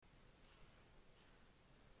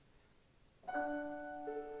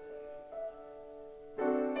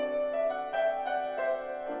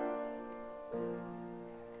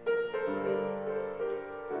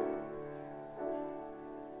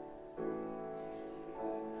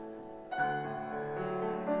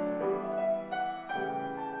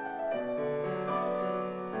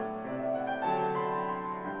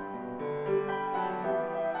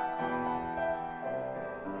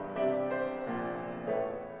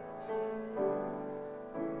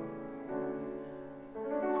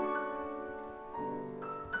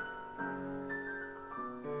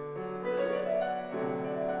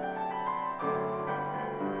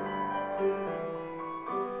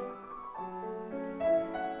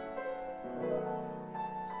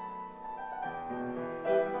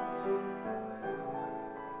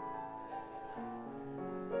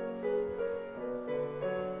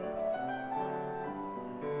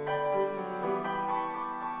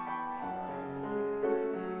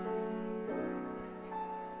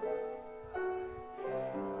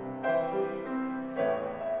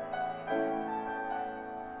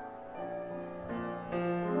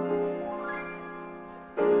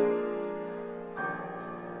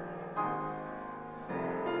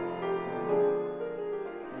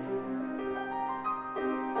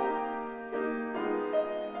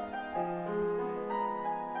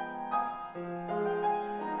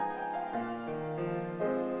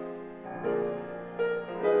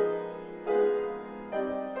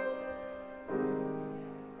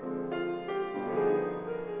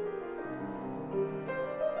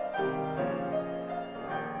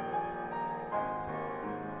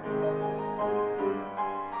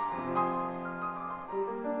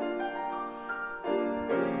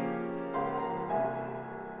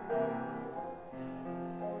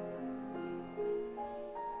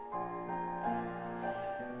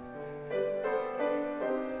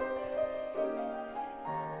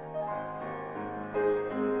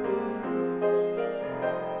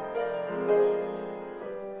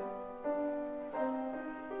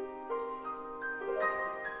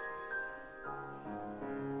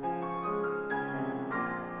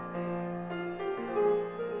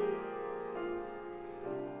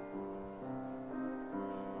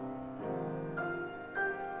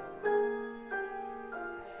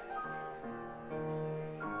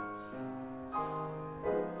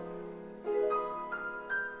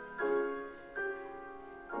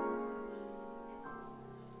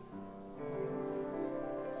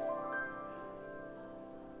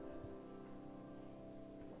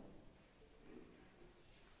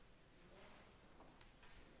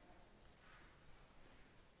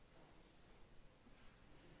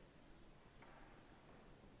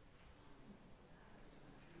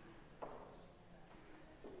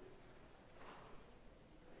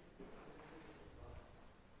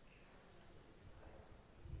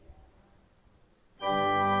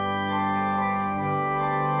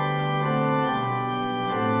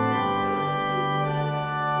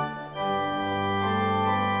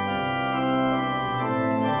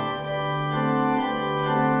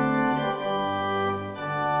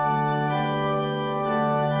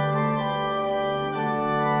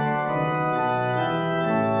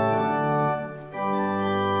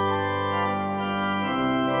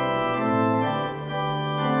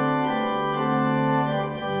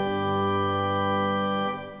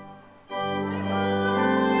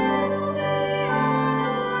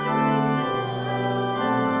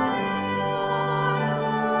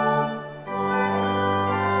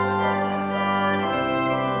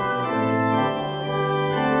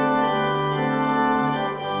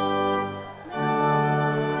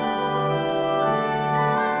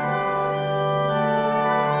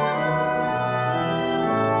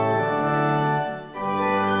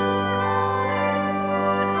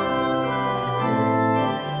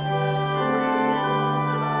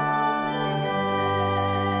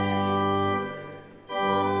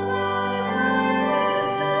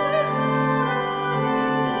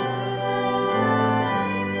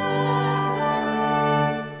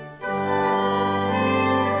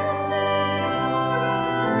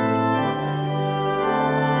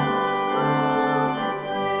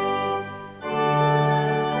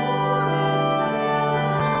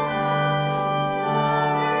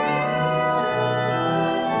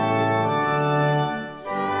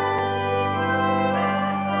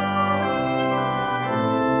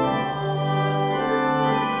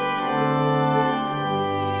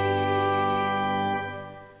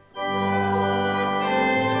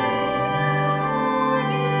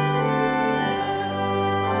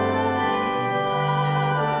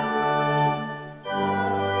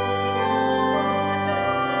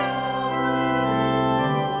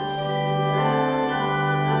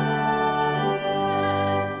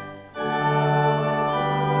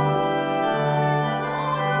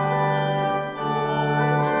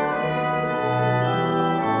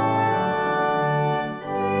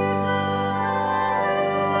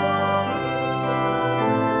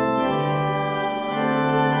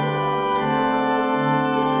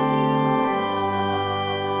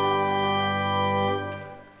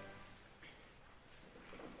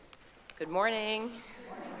morning.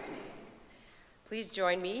 Please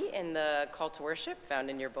join me in the call to worship found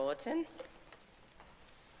in your bulletin.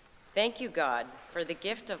 Thank you, God, for the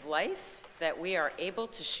gift of life that we are able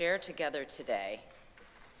to share together today.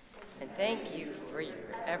 And thank you for your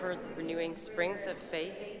ever-renewing springs of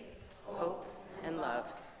faith, hope, and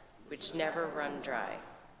love, which never run dry.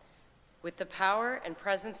 With the power and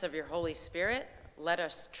presence of your Holy Spirit, let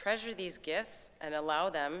us treasure these gifts and allow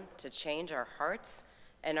them to change our hearts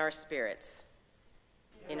and our spirits.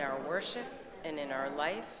 In our worship and in our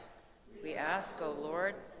life, we ask, O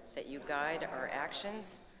Lord, that you guide our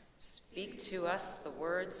actions, speak to us the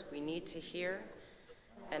words we need to hear,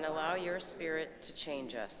 and allow your Spirit to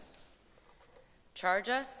change us. Charge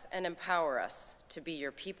us and empower us to be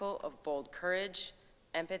your people of bold courage,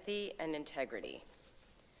 empathy, and integrity.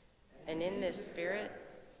 And in this spirit,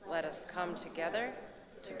 let us come together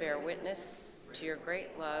to bear witness to your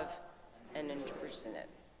great love and endorse in it.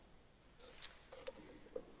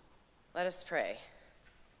 Let us pray.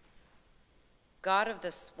 God of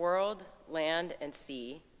this world, land, and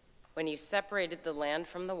sea, when you separated the land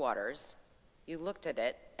from the waters, you looked at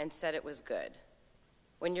it and said it was good.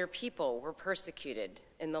 When your people were persecuted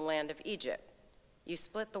in the land of Egypt, you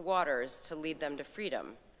split the waters to lead them to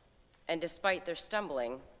freedom, and despite their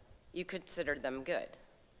stumbling, you considered them good.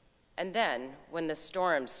 And then, when the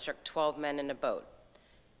storms struck 12 men in a boat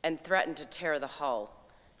and threatened to tear the hull,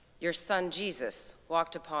 your son Jesus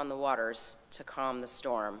walked upon the waters to calm the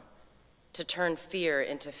storm, to turn fear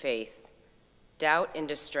into faith, doubt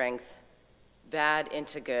into strength, bad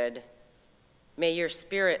into good. May your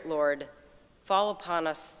Spirit, Lord, fall upon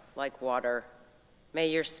us like water. May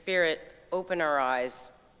your Spirit open our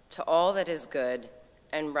eyes to all that is good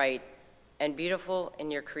and right and beautiful in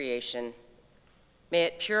your creation. May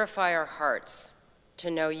it purify our hearts to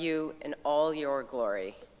know you in all your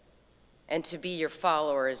glory, and to be your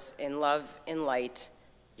followers in love and light,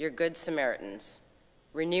 your good Samaritans,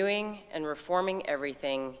 renewing and reforming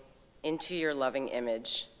everything into your loving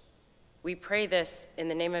image. We pray this in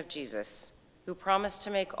the name of Jesus, who promised to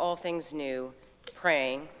make all things new,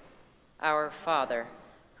 praying, Our Father,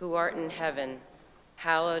 who art in heaven,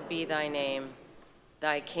 hallowed be thy name.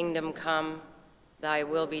 Thy kingdom come, thy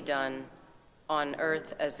will be done, on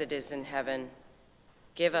earth as it is in heaven.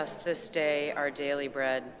 Give us this day our daily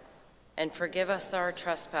bread, and forgive us our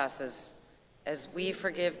trespasses, as we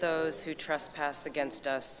forgive those who trespass against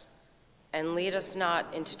us. And lead us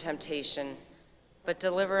not into temptation, but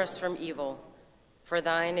deliver us from evil. For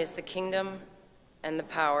thine is the kingdom, and the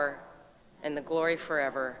power, and the glory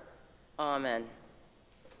forever. Amen.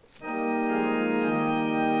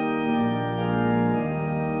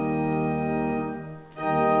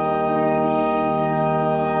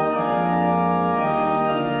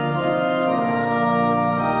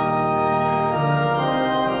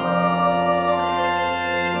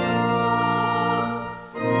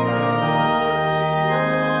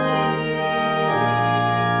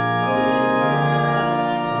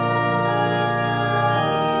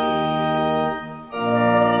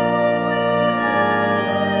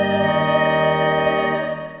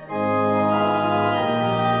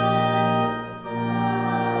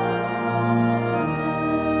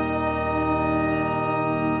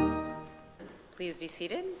 Please be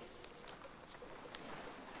seated.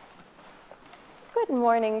 Good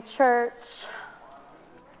morning, church.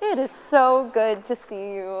 It is so good to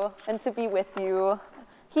see you and to be with you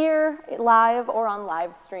here live or on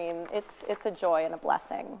live stream. It's a joy and a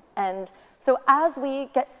blessing. And so as we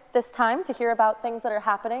get this time to hear about things that are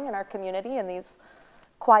happening in our community in these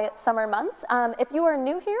quiet summer months, if you are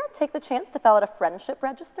new here, take the chance to fill out a friendship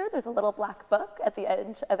register. There's a little black book at the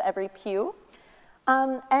edge of every pew.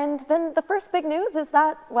 And then the first big news is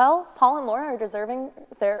that, well, Paul and Laura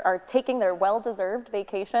are taking their well-deserved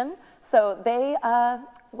vacation. So they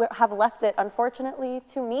have left it, unfortunately,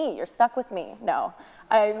 to me. You're stuck with me. No,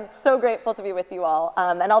 I'm so grateful to be with you all.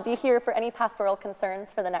 And I'll be here for any pastoral concerns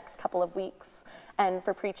for the next couple of weeks and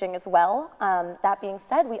for preaching as well. That being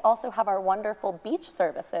said, we also have our wonderful beach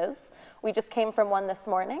services. We just came from one this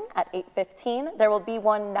morning at 8:15. There will be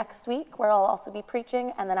one next week where I'll also be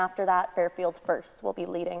preaching, and then after that, Fairfield First will be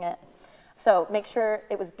leading it. So make sure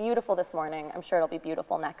it was beautiful this morning. I'm sure it'll be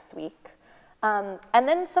beautiful next week. And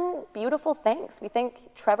then some beautiful thanks. We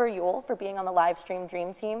thank Trevor Yule for being on the live stream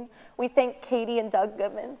dream team. We thank Katie and Doug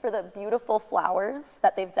Goodman for the beautiful flowers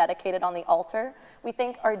that they've dedicated on the altar. We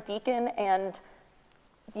thank our deacon and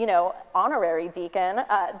honorary deacon,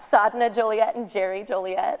 Sadhana Joliet and Jerry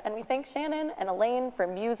Joliet. And we thank Shannon and Elaine for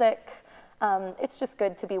music. It's just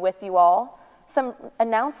good to be with you all. Some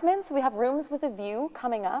announcements, we have Rooms with a View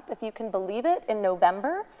coming up, if you can believe it, in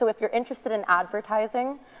November. So if you're interested in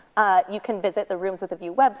advertising, you can visit the Rooms with a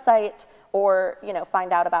View website or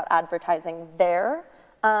find out about advertising there.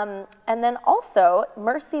 And then also,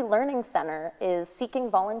 Mercy Learning Center is seeking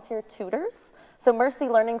volunteer tutors. So Mercy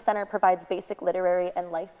Learning Center provides basic literary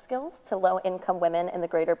and life skills to low-income women in the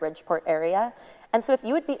greater Bridgeport area. And so if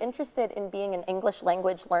you would be interested in being an English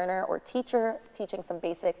language learner or teacher, teaching some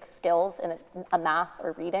basic skills in a math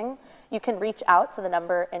or reading, you can reach out to the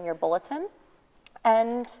number in your bulletin.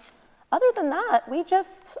 And other than that, we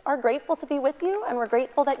just are grateful to be with you, and we're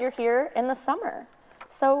grateful that you're here in the summer.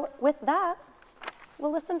 So with that,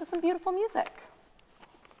 we'll listen to some beautiful music.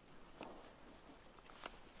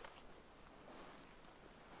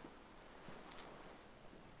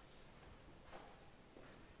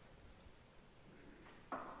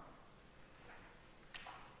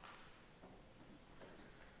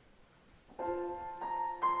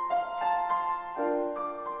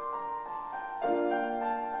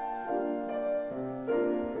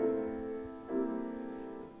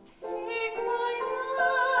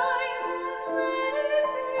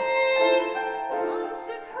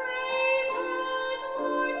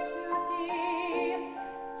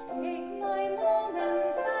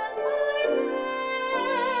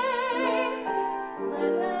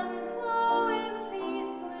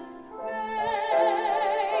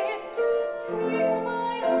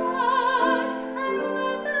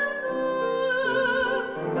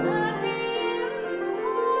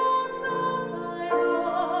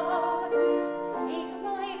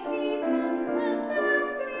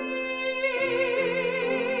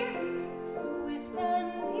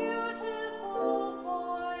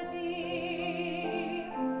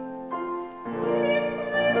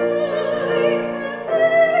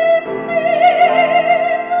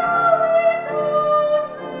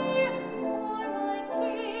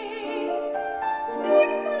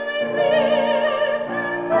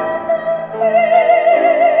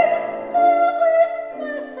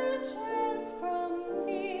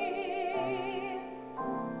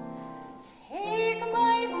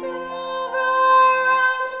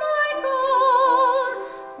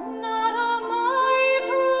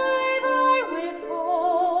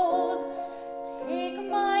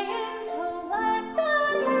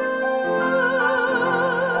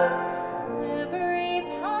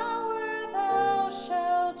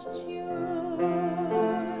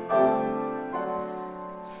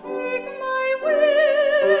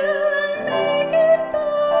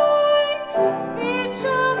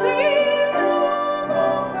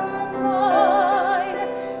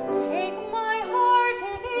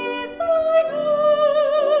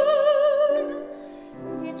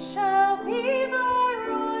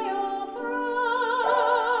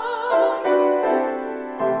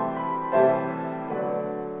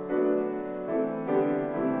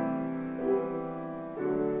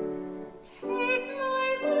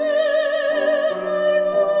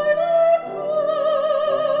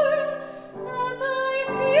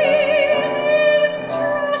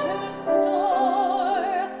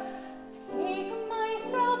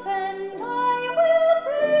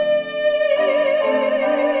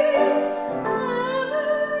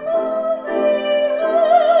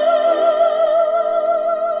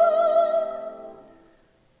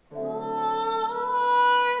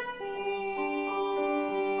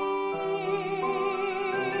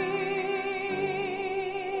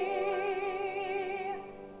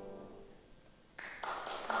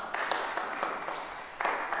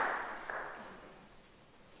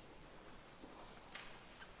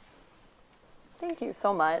 Thank you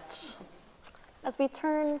so much. As we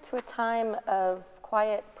turn to a time of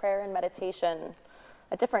quiet prayer and meditation,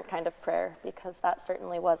 a different kind of prayer, because that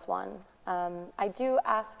certainly was one, I do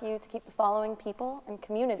ask you to keep the following people and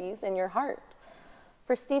communities in your heart.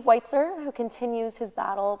 For Steve Weitzer, who continues his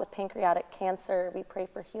battle with pancreatic cancer, we pray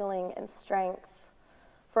for healing and strength.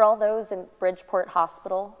 For all those in Bridgeport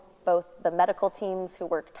Hospital, both the medical teams who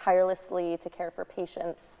work tirelessly to care for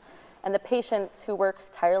patients and the patients who work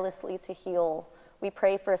tirelessly to heal, we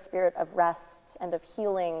pray for a spirit of rest and of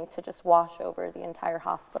healing to just wash over the entire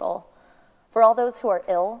hospital. For all those who are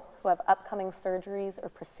ill, who have upcoming surgeries or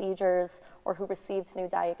procedures, or who received new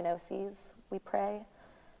diagnoses, we pray.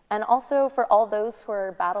 And also for all those who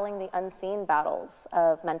are battling the unseen battles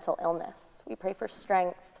of mental illness, we pray for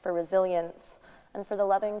strength, for resilience, and for the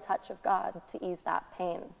loving touch of God to ease that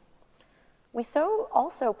pain. We so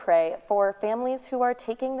also pray for families who are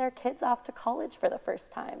taking their kids off to college for the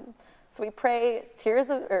first time. So we pray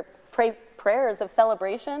prayers of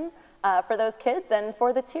celebration for those kids and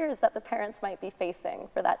for the tears that the parents might be facing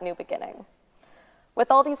for that new beginning. With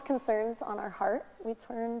all these concerns on our heart, we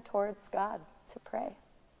turn towards God to pray.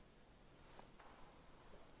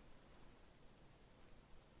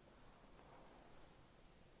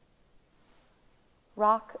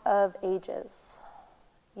 Rock of Ages,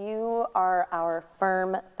 you are our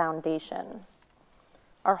firm foundation,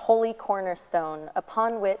 our holy cornerstone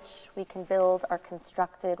upon which we can build our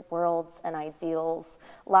constructed worlds and ideals,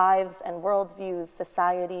 lives and worldviews,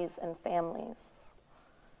 societies and families.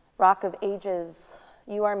 Rock of Ages,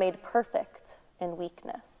 you are made perfect in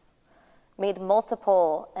weakness, made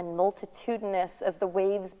multiple and multitudinous as the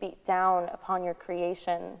waves beat down upon your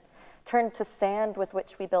creation, turned to sand with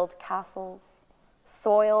which we build castles,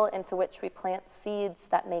 soil into which we plant seeds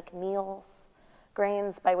that make meals,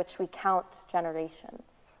 grains by which we count generations.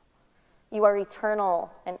 You are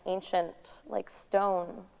eternal and ancient like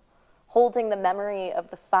stone, holding the memory of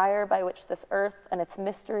the fire by which this earth and its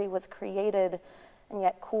mystery was created, and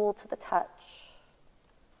yet cool to the touch.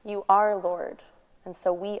 You are Lord, and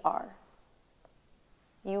so we are.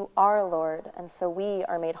 You are Lord, and so we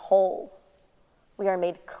are made whole. We are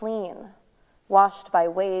made clean, washed by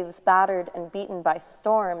waves, battered and beaten by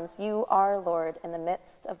storms. You are Lord in the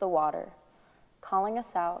midst of the water, calling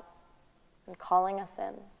us out and calling us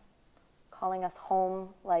in, calling us home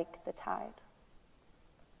like the tide.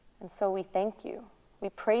 And so we thank you. We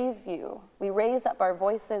praise you. We raise up our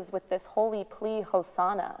voices with this holy plea,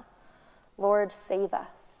 Hosanna. Lord, save us.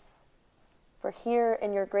 For here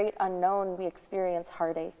in your great unknown, we experience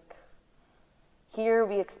heartache. Here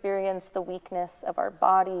we experience the weakness of our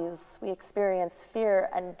bodies. We experience fear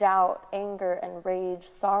and doubt, anger and rage,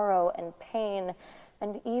 sorrow and pain,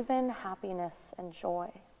 and even happiness and joy.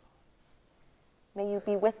 May you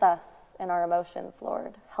be with us in our emotions,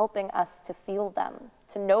 Lord, helping us to feel them,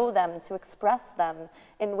 to know them, to express them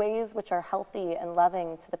in ways which are healthy and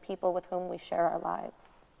loving to the people with whom we share our lives.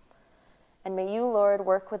 And may you, Lord,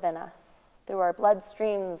 work within us through our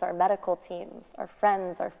bloodstreams, our medical teams, our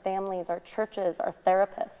friends, our families, our churches, our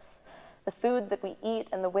therapists, the food that we eat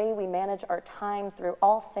and the way we manage our time. Through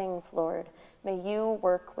all things, Lord, may you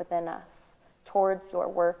work within us towards your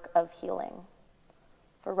work of healing.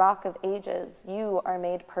 For Rock of Ages, you are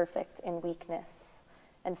made perfect in weakness,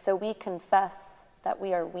 and so we confess that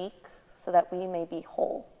we are weak so that we may be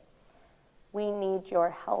whole. We need your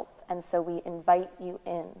help, and so we invite you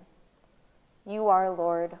in. You are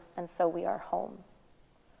Lord, and so we are home.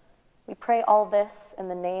 We pray all this in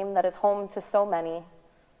the name that is home to so many,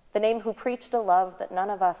 the name who preached a love that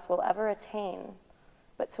none of us will ever attain,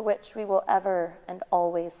 but to which we will ever and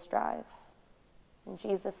always strive. In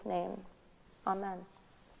Jesus' name, amen.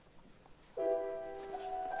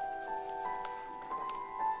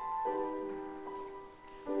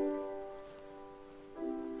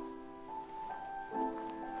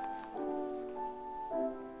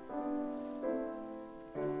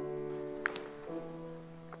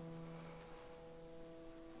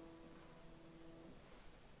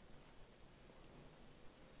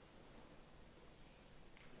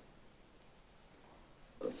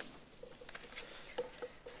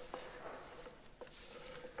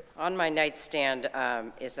 On my nightstand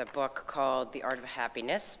is a book called The Art of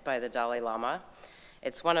Happiness by the Dalai Lama.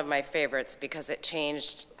 It's one of my favorites because it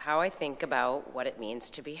changed how I think about what it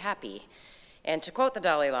means to be happy. And to quote the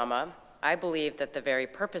Dalai Lama, I believe that the very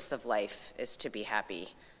purpose of life is to be happy.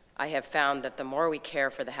 I have found that the more we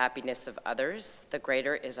care for the happiness of others, the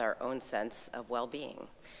greater is our own sense of well-being.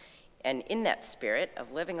 And in that spirit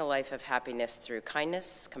of living a life of happiness through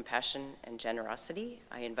kindness, compassion, and generosity,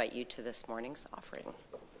 I invite you to this morning's offering.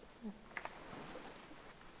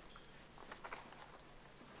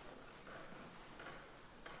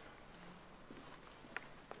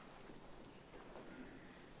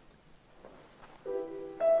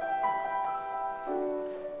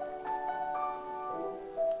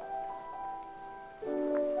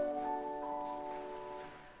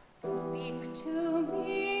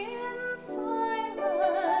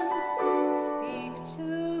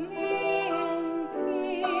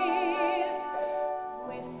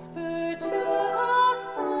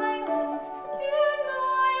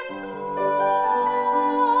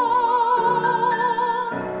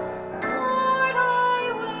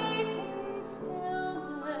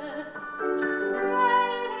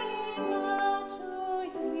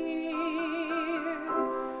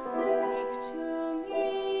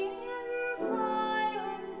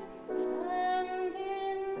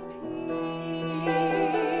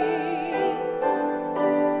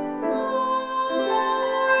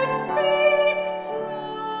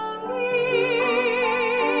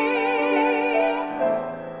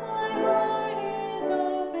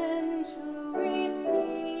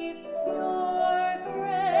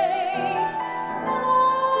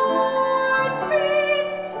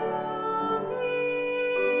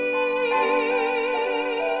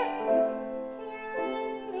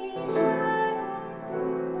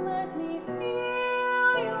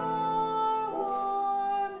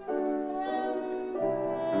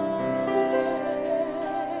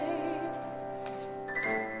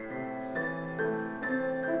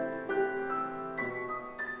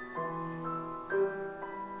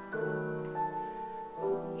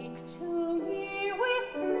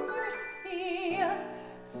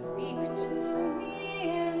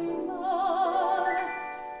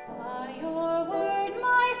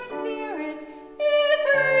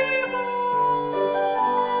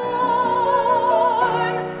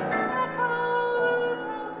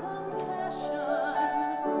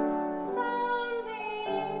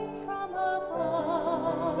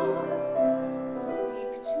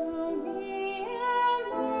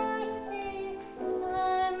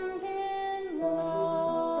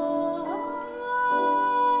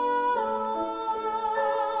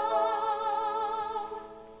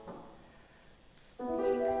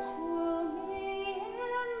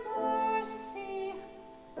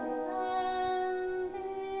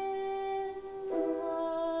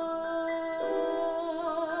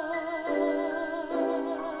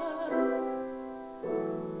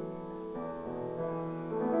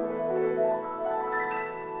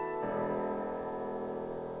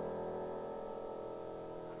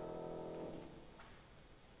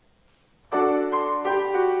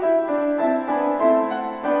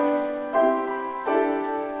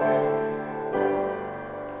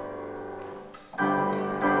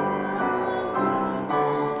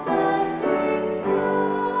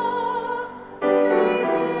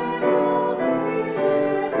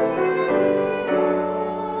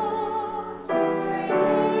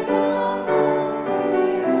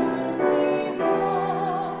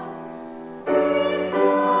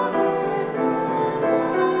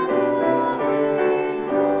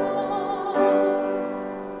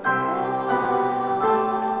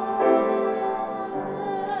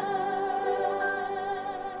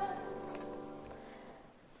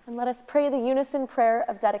 Let us pray the unison prayer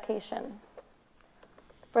of dedication.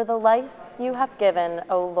 For the life you have given,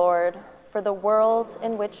 O Lord, for the world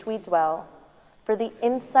in which we dwell, for the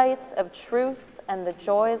insights of truth and the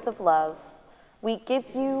joys of love, we give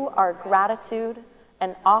you our gratitude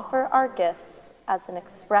and offer our gifts as an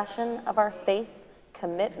expression of our faith,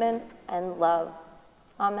 commitment, and love.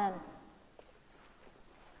 Amen.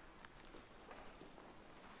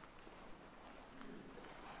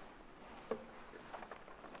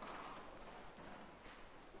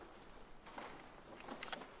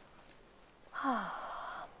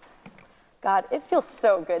 God, it feels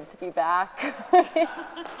so good to be back.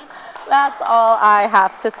 That's all I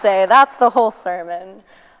have to say. That's the whole sermon.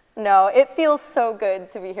 No, it feels so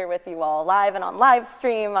good to be here with you all, live and on live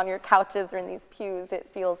stream, on your couches or in these pews. It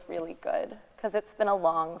feels really good because it's been a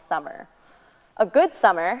long summer. A good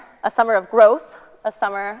summer, a summer of growth, a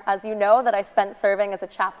summer, as you know, that I spent serving as a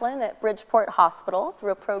chaplain at Bridgeport Hospital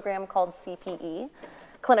through a program called CPE,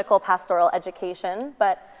 Clinical Pastoral Education,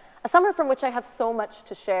 but a summer from which I have so much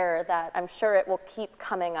to share that I'm sure it will keep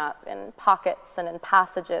coming up in pockets and in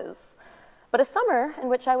passages. But a summer in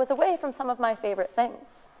which I was away from some of my favorite things.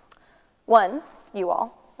 1, you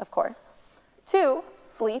all, of course. 2,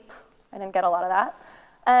 sleep. I didn't get a lot of that.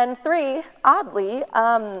 And 3, oddly,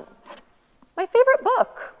 my favorite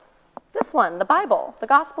book. This one, the Bible, the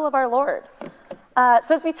Gospel of our Lord.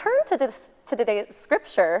 So as we turn to today's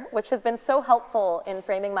scripture, which has been so helpful in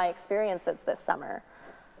framing my experiences this summer,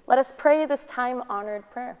 let us pray this time-honored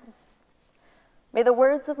prayer. May the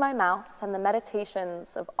words of my mouth and the meditations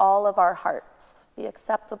of all of our hearts be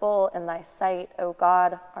acceptable in thy sight, O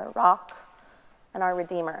God, our rock and our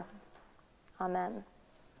Redeemer. Amen.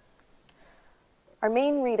 Our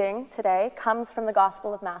main reading today comes from the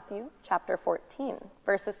Gospel of Matthew, chapter 14,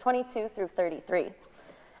 verses 22 through 33.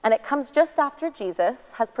 And it comes just after Jesus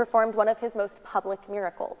has performed one of his most public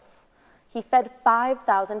miracles. He fed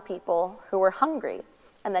 5,000 people who were hungry,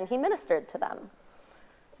 and then he ministered to them.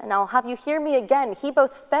 And I'll have you hear me again. He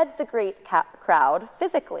both fed the great crowd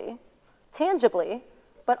physically, tangibly,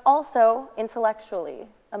 but also intellectually,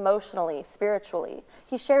 emotionally, spiritually.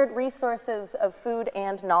 He shared resources of food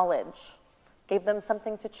and knowledge, gave them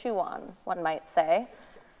something to chew on, one might say.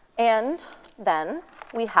 And then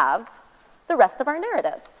we have the rest of our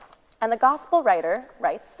narrative. And the gospel writer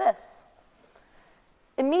writes this.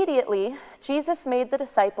 Immediately, Jesus made the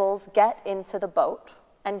disciples get into the boat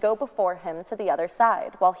and go before him to the other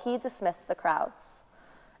side, while he dismissed the crowds.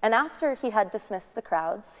 And after he had dismissed the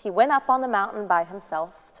crowds, he went up on the mountain by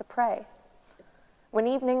himself to pray. When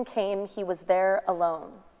evening came, he was there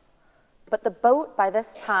alone. But the boat by this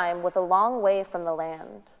time was a long way from the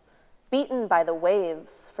land, beaten by the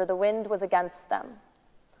waves, for the wind was against them.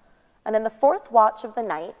 And in the 4th watch of the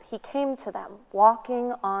night, he came to them,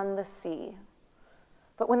 walking on the sea.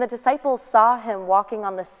 But when the disciples saw him walking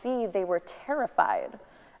on the sea, they were terrified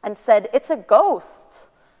and said, "It's a ghost!"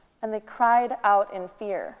 And they cried out in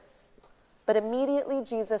fear. But immediately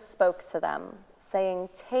Jesus spoke to them, saying,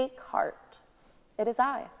 "Take heart, it is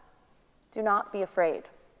I. Do not be afraid."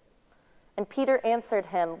 And Peter answered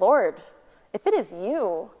him, "Lord, if it is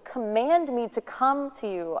you, command me to come to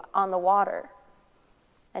you on the water."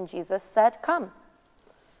 And Jesus said, "Come."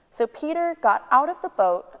 So Peter got out of the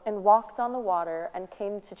boat and walked on the water and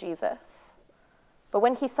came to Jesus. But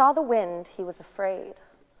when he saw the wind, he was afraid,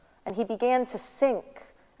 and he began to sink,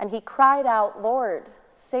 and he cried out, "Lord,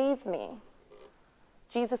 save me."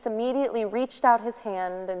 Jesus immediately reached out his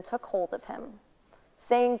hand and took hold of him,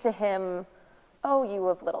 saying to him, "Oh, you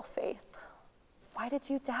of little faith, why did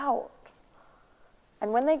you doubt?"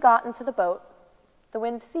 And when they got into the boat, the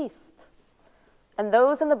wind ceased, and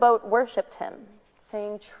those in the boat worshipped him,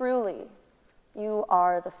 saying, "Truly, you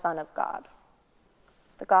are the Son of God."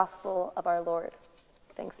 The gospel of our Lord.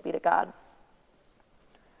 Thanks be to God.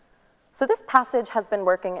 So this passage has been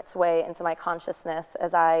working its way into my consciousness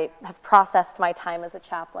as I have processed my time as a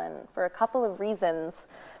chaplain for a couple of reasons,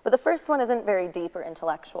 but the first one isn't very deep or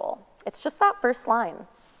intellectual. It's just that first line.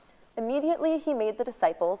 Immediately he made the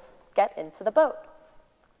disciples get into the boat.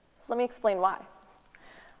 So let me explain why.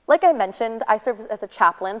 Like I mentioned, I served as a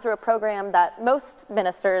chaplain through a program that most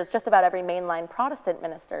ministers, just about every mainline Protestant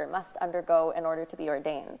minister, must undergo in order to be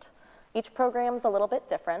ordained. Each program's a little bit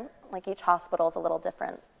different, like each hospital's a little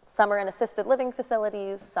different. Some are in assisted living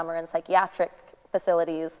facilities, some are in psychiatric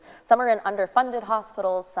facilities, some are in underfunded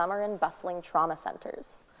hospitals, some are in bustling trauma centers.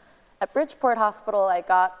 At Bridgeport Hospital, I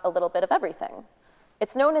got a little bit of everything.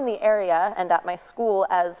 It's known in the area and at my school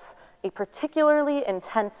as a particularly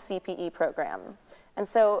intense CPE program. And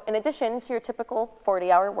so in addition to your typical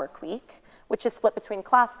 40-hour work week, which is split between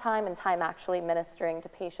class time and time actually ministering to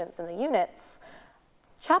patients in the units,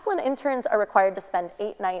 Chaplain interns are required to spend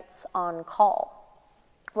 8 nights on call.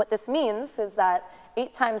 What this means is that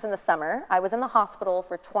 8 times in the summer, I was in the hospital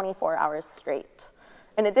for 24 hours straight.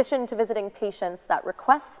 In addition to visiting patients that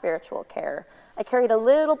request spiritual care, I carried a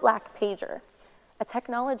little black pager, a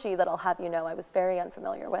technology that I'll have you know I was very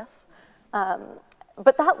unfamiliar with.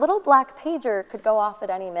 But that little black pager could go off at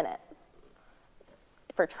any minute.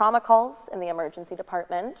 For trauma calls in the emergency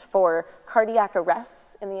department, for cardiac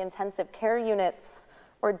arrests in the intensive care units,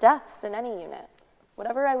 or deaths in any unit.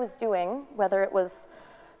 Whatever I was doing, whether it was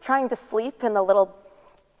trying to sleep in the little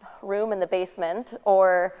room in the basement,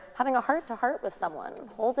 or having a heart-to-heart with someone,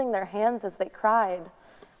 holding their hands as they cried,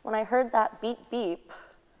 when I heard that beep beep,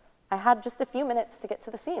 I had just a few minutes to get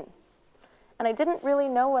to the scene. And I didn't really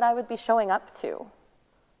know what I would be showing up to,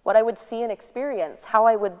 what I would see and experience, how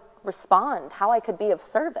I would respond, how I could be of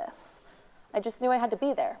service. I just knew I had to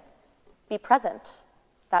be there, be present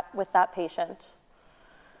with that patient.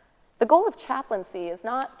 The goal of chaplaincy is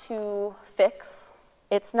not to fix,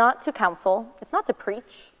 it's not to counsel, it's not to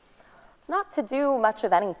preach, it's not to do much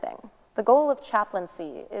of anything. The goal of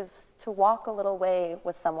chaplaincy is to walk a little way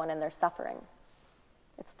with someone in their suffering.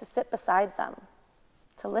 It's to sit beside them,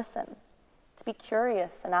 to listen, to be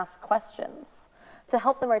curious and ask questions, to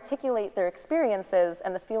help them articulate their experiences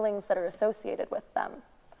and the feelings that are associated with them.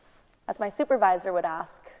 As my supervisor would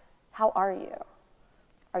ask, how are you?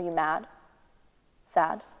 Are you mad,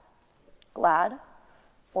 sad, glad,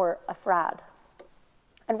 or afraid?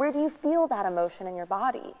 And where do you feel that emotion in your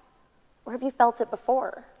body? Where have you felt it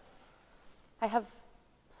before? I have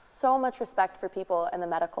so much respect for people in the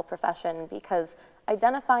medical profession because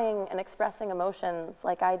identifying and expressing emotions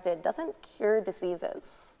like I did doesn't cure diseases.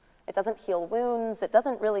 It doesn't heal wounds. It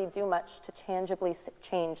doesn't really do much to tangibly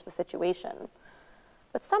change the situation.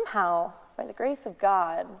 But somehow, by the grace of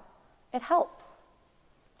God, it helps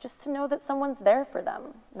just to know that someone's there for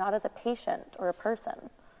them, not as a patient or a person.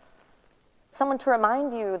 Someone to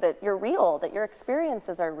remind you that you're real, that your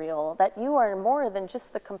experiences are real, that you are more than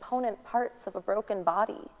just the component parts of a broken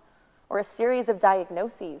body or a series of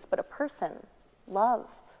diagnoses, but a person loved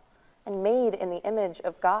and made in the image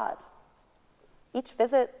of God. Each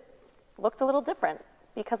visit looked a little different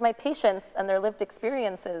because my patients and their lived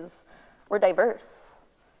experiences were diverse.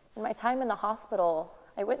 In my time in the hospital,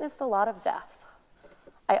 I witnessed a lot of death.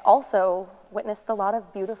 I also witnessed a lot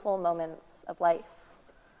of beautiful moments of life.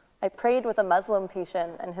 I prayed with a Muslim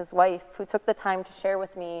patient and his wife who took the time to share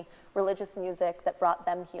with me religious music that brought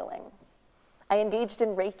them healing. I engaged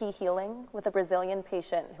in Reiki healing with a Brazilian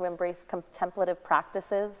patient who embraced contemplative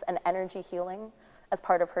practices and energy healing as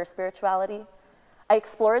part of her spirituality. I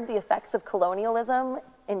explored the effects of colonialism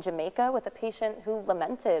in Jamaica with a patient who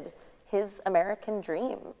lamented his American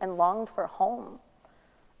dream and longed for home.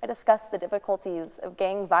 I discussed the difficulties of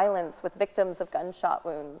gang violence with victims of gunshot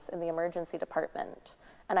wounds in the emergency department,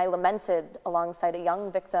 and I lamented alongside a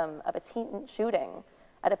young victim of a teen shooting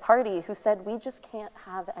at a party who said, we just can't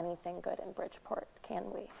have anything good in Bridgeport, can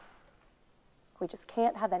we? We just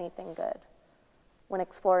can't have anything good, when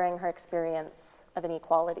exploring her experience of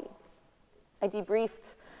inequality. I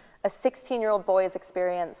debriefed a 16-year-old boy's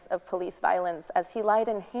experience of police violence as he lied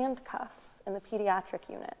in handcuffs in the pediatric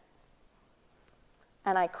unit.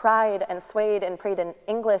 And I cried and swayed and prayed in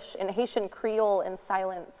English, in Haitian Creole, in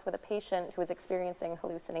silence with a patient who was experiencing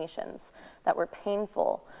hallucinations that were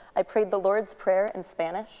painful. I prayed the Lord's Prayer in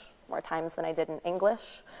Spanish, more times than I did in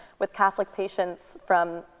English, with Catholic patients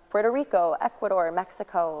from Puerto Rico, Ecuador,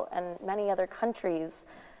 Mexico, and many other countries.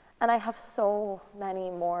 And I have so many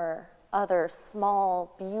more other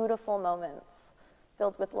small, beautiful moments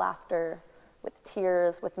filled with laughter, with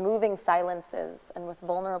tears, with moving silences, and with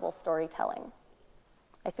vulnerable storytelling.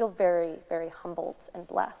 I feel very, very humbled and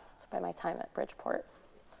blessed by my time at Bridgeport.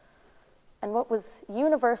 And what was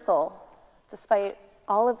universal, despite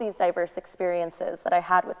all of these diverse experiences that I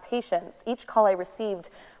had with patients, each call I received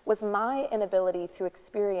was my inability to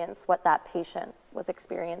experience what that patient was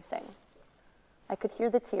experiencing. I could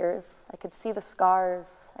hear the tears, I could see the scars,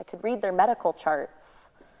 I could read their medical charts,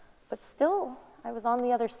 but still, I was on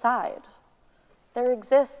the other side. There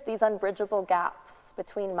exist these unbridgeable gaps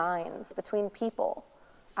between minds, between people.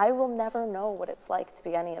 I will never know what it's like to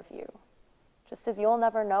be any of you, just as you'll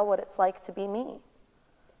never know what it's like to be me.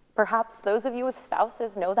 Perhaps those of you with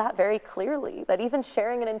spouses know that very clearly, that even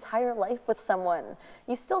sharing an entire life with someone,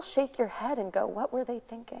 you still shake your head and go, what were they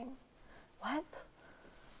thinking? What?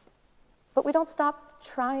 But we don't stop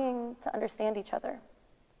trying to understand each other.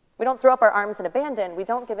 We don't throw up our arms and abandon. We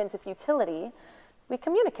don't give in to futility. We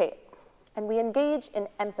communicate, and we engage in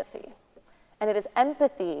empathy. And it is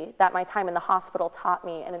empathy that my time in the hospital taught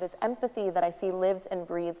me, and it is empathy that I see lived and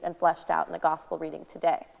breathed and fleshed out in the gospel reading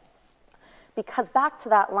today. Because back to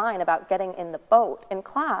that line about getting in the boat, in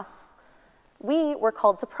class, we were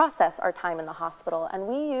called to process our time in the hospital, and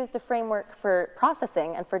we used a framework for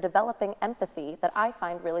processing and for developing empathy that I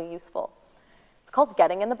find really useful. It's called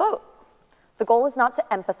getting in the boat. The goal is not to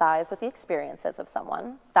empathize with the experiences of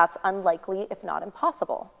someone. That's unlikely, if not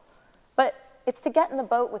impossible. But it's to get in the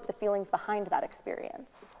boat with the feelings behind that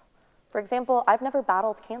experience. For example, I've never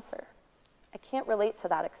battled cancer. I can't relate to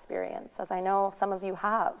that experience, as I know some of you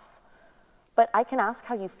have. But I can ask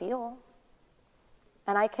how you feel,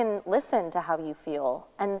 and I can listen to how you feel,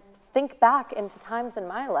 and think back into times in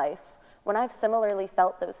my life when I've similarly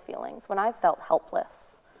felt those feelings, when I've felt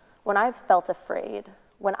helpless, when I've felt afraid,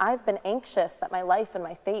 when I've been anxious that my life and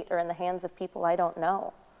my fate are in the hands of people I don't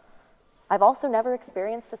know. I've also never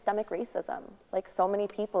experienced systemic racism, like so many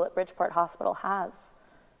people at Bridgeport Hospital has,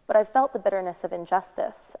 but I've felt the bitterness of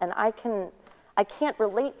injustice, and I can't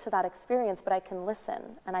relate to that experience, but I can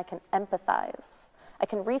listen and I can empathize. I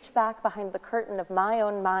can reach back behind the curtain of my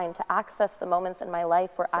own mind to access the moments in my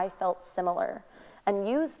life where I felt similar and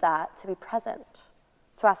use that to be present,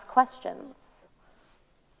 to ask questions.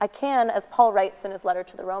 I can, as Paul writes in his letter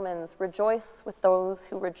to the Romans, rejoice with those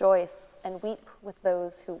who rejoice and weep with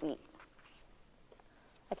those who weep.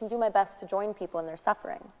 I can do my best to join people in their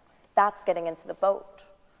suffering. That's getting into the boat,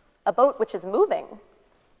 a boat which is moving.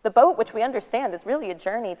 The boat, which we understand is really a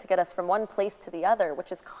journey to get us from one place to the other,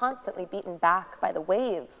 which is constantly beaten back by the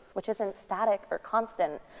waves, which isn't static or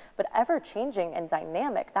constant, but ever-changing and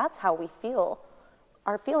dynamic. That's how we feel.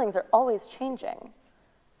 Our feelings are always changing.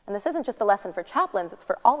 And this isn't just a lesson for chaplains, it's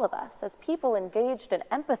for all of us. As people engaged in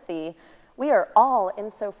empathy, we are all,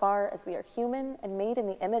 insofar as we are human and made in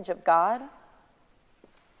the image of God,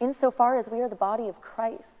 insofar as we are the body of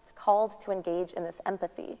Christ, called to engage in this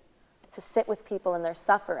empathy, to sit with people in their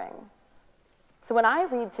suffering. So when I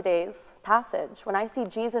read today's passage, when I see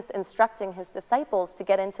Jesus instructing his disciples to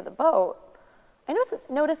get into the boat, I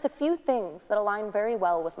notice a few things that align very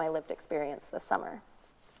well with my lived experience this summer.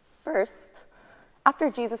 First, after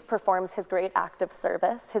Jesus performs his great act of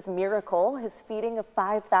service, his miracle, his feeding of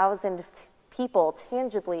 5,000 people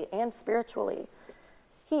tangibly and spiritually,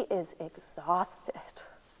 he is exhausted.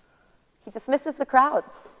 He dismisses the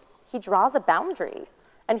crowds. He draws a boundary,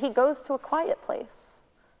 and he goes to a quiet place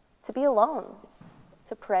to be alone,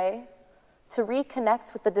 to pray, to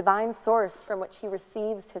reconnect with the divine source from which he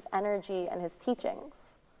receives his energy and his teachings.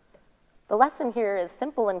 The lesson here is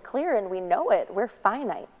simple and clear, and we know it. We're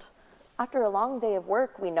finite. After a long day of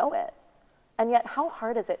work, we know it. And yet, how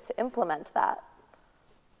hard is it to implement that?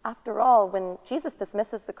 After all, when Jesus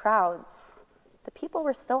dismisses the crowds, the people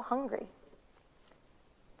were still hungry.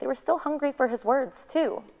 They were still hungry for his words,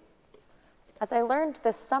 too. As I learned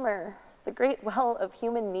this summer, the great well of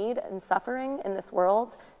human need and suffering in this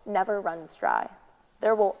world never runs dry.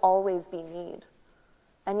 There will always be need.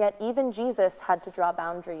 And yet even Jesus had to draw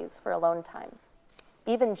boundaries for alone time.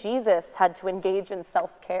 Even Jesus had to engage in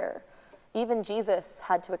self-care. Even Jesus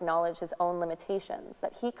had to acknowledge his own limitations,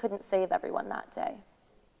 that he couldn't save everyone that day.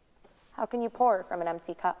 How can you pour from an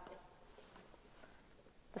empty cup?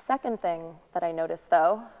 The second thing that I noticed,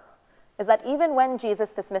 though, is that even when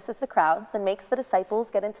Jesus dismisses the crowds and makes the disciples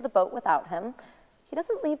get into the boat without him, he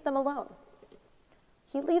doesn't leave them alone.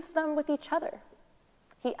 He leaves them with each other.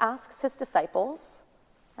 He asks his disciples,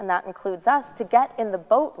 and that includes us, to get in the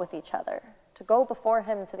boat with each other, to go before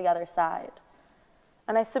him to the other side.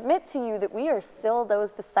 And I submit to you that we are still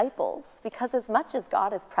those disciples, because as much as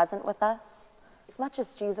God is present with us, as much as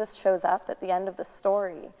Jesus shows up at the end of the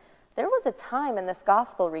story, there was a time in this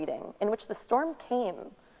gospel reading in which the storm came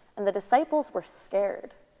and the disciples were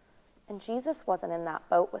scared, and Jesus wasn't in that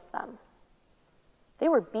boat with them. They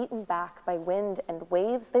were beaten back by wind and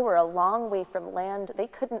waves. They were a long way from land. They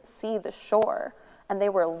couldn't see the shore, and they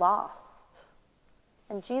were lost.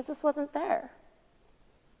 And Jesus wasn't there.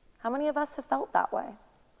 How many of us have felt that way?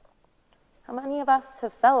 How many of us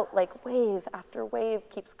have felt like wave after wave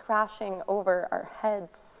keeps crashing over our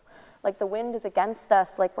heads, like the wind is against us,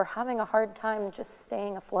 like we're having a hard time just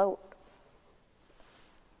staying afloat?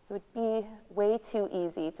 It would be way too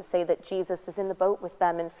easy to say that Jesus is in the boat with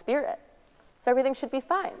them in spirit, so everything should be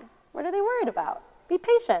fine. What are they worried about? Be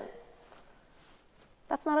patient.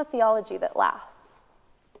 That's not a theology that lasts.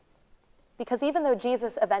 Because even though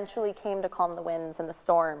Jesus eventually came to calm the winds and the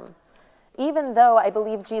storm, even though I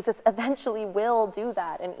believe Jesus eventually will do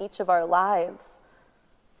that in each of our lives,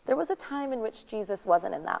 there was a time in which Jesus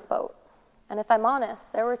wasn't in that boat. And if I'm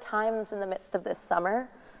honest, there were times in the midst of this summer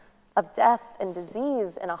of death and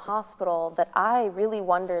disease in a hospital that I really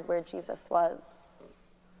wondered where Jesus was.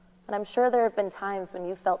 And I'm sure there have been times when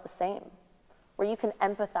you felt the same, where you can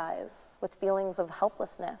empathize with feelings of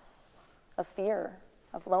helplessness, of fear,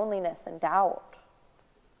 of loneliness and doubt.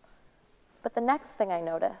 But the next thing I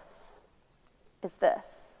notice is this.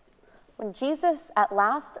 When Jesus at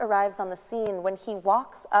last arrives on the scene, when he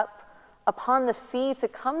walks up upon the sea to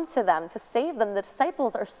come to them, to save them, the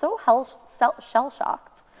disciples are so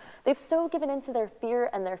shell-shocked. They've so given into their fear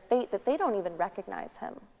and their fate that they don't even recognize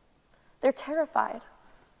him. They're terrified.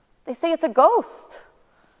 They say it's a ghost.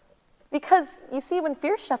 Because, you see, when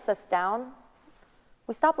fear shuts us down,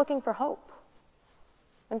 we stop looking for hope.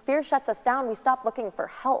 When fear shuts us down, we stop looking for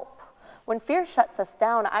help. When fear shuts us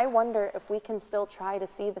down, I wonder if we can still try to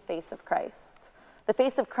see the face of Christ. The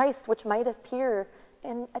face of Christ, which might appear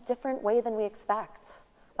in a different way than we expect.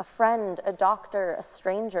 A friend, a doctor, a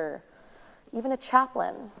stranger, even a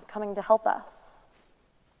chaplain coming to help us.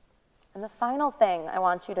 And the final thing I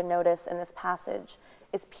want you to notice in this passage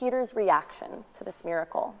is Peter's reaction to this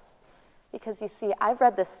miracle. Because you see, I've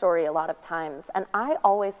read this story a lot of times, and I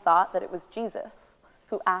always thought that it was Jesus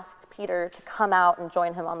who asked Peter to come out and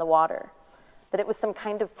join him on the water, that it was some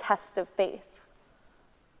kind of test of faith.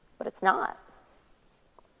 But it's not.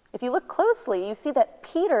 If you look closely, you see that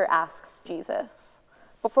Peter asks Jesus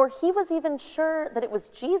before he was even sure that it was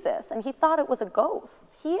Jesus, and he thought it was a ghost.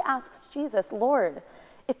 He asks Jesus, "Lord,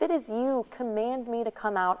 if it is you, command me to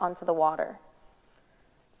come out onto the water."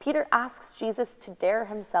 Peter asks Jesus to dare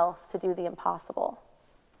himself to do the impossible,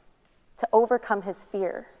 to overcome his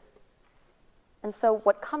fear. And so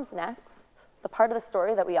what comes next, the part of the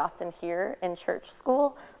story that we often hear in church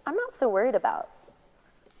school, I'm not so worried about.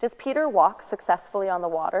 Does Peter walk successfully on the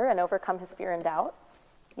water and overcome his fear and doubt?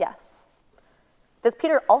 Yes. Does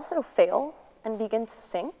Peter also fail and begin to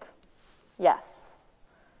sink? Yes.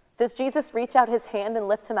 Does Jesus reach out his hand and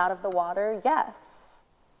lift him out of the water? Yes.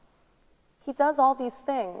 He does all these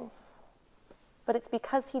things, but it's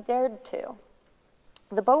because he dared to.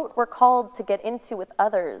 The boat we're called to get into with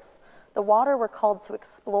others, the water we're called to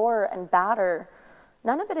explore and batter,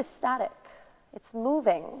 none of it is static. It's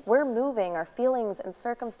moving. We're moving. Our feelings and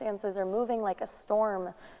circumstances are moving like a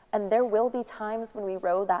storm, and there will be times when we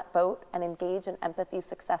row that boat and engage in empathy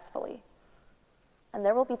successfully. And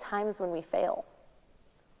there will be times when we fail.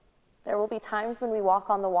 There will be times when we walk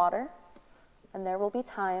on the water, and there will be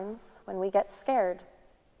times when we get scared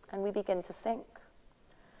and we begin to sink.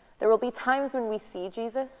 There will be times when we see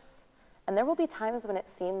Jesus, and there will be times when it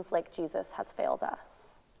seems like Jesus has failed us.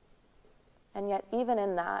 And yet, even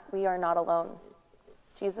in that, we are not alone.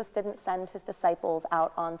 Jesus didn't send his disciples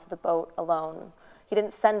out onto the boat alone. He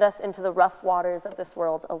didn't send us into the rough waters of this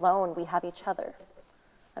world alone. We have each other,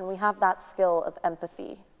 and we have that skill of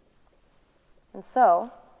empathy. And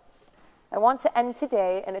so, I want to end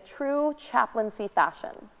today in a true chaplaincy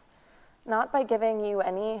fashion, not by giving you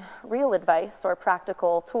any real advice or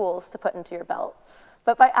practical tools to put into your belt,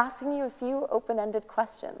 but by asking you a few open-ended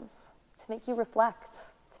questions to make you reflect,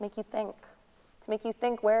 to make you think,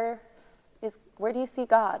 where do you see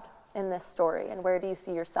God in this story, and where do you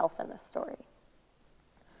see yourself in this story?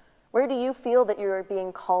 Where do you feel that you are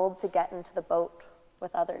being called to get into the boat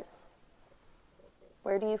with others?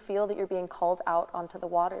 Where do you feel that you're being called out onto the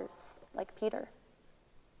waters, like Peter?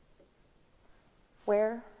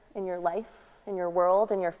 Where in your life, in your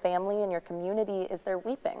world, in your family, in your community is there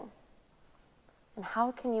weeping? And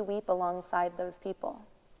how can you weep alongside those people?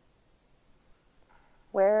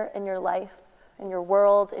 Where in your life, in your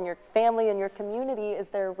world, in your family, in your community is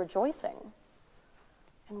there rejoicing?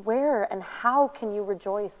 And where and how can you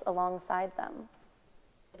rejoice alongside them?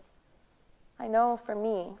 I know for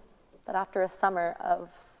me that after a summer of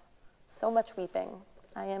so much weeping,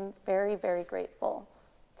 I am very, very grateful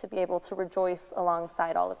to be able to rejoice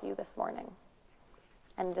alongside all of you this morning.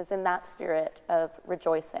 And it is in that spirit of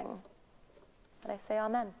rejoicing that I say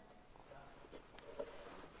amen.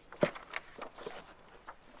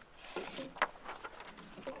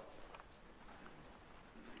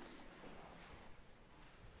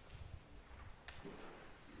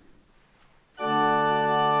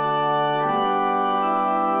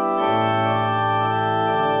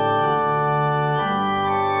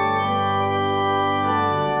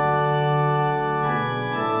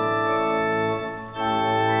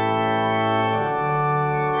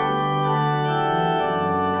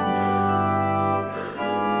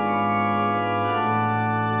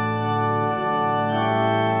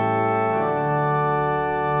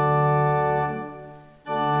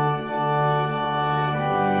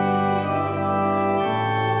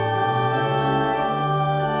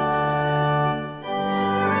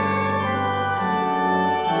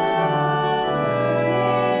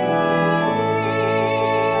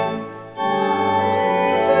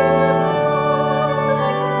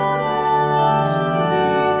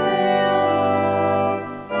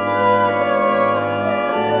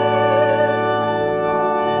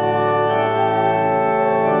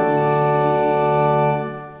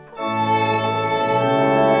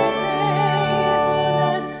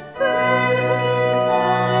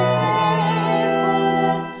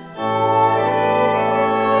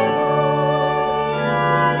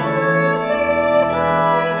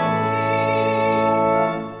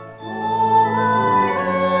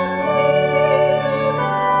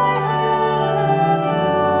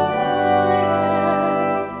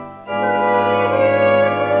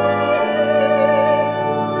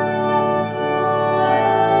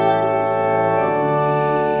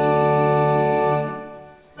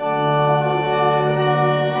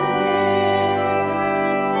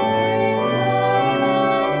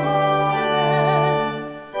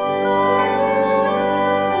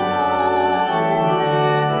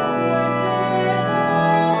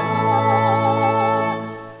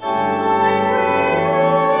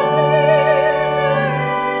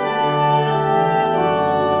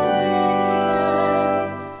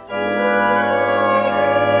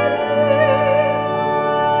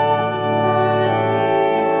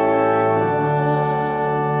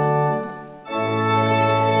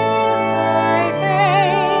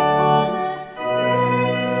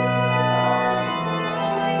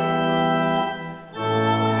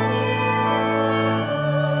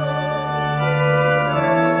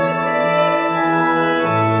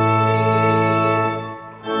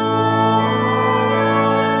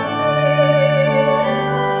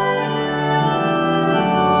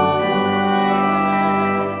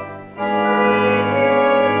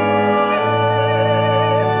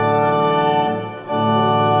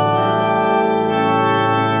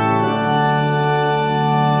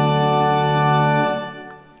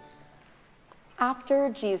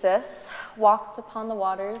 Jesus walked upon the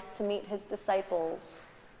waters to meet his disciples,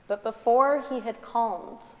 but before he had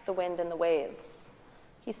calmed the wind and the waves,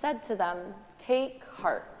 he said to them, "Take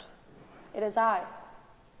heart, it is I.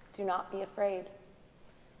 Do not be afraid."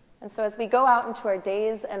 And so as we go out into our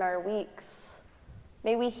days and our weeks,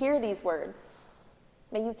 may we hear these words.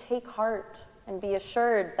 May you take heart and be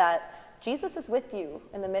assured that Jesus is with you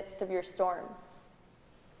in the midst of your storms.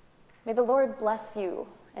 May the Lord bless you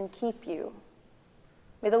and keep you.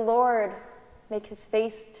 May the Lord make his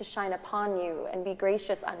face to shine upon you and be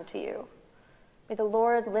gracious unto you. May the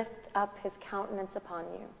Lord lift up his countenance upon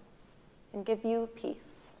you and give you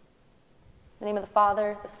peace. In the name of the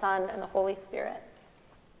Father, the Son, and the Holy Spirit.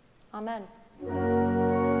 Amen.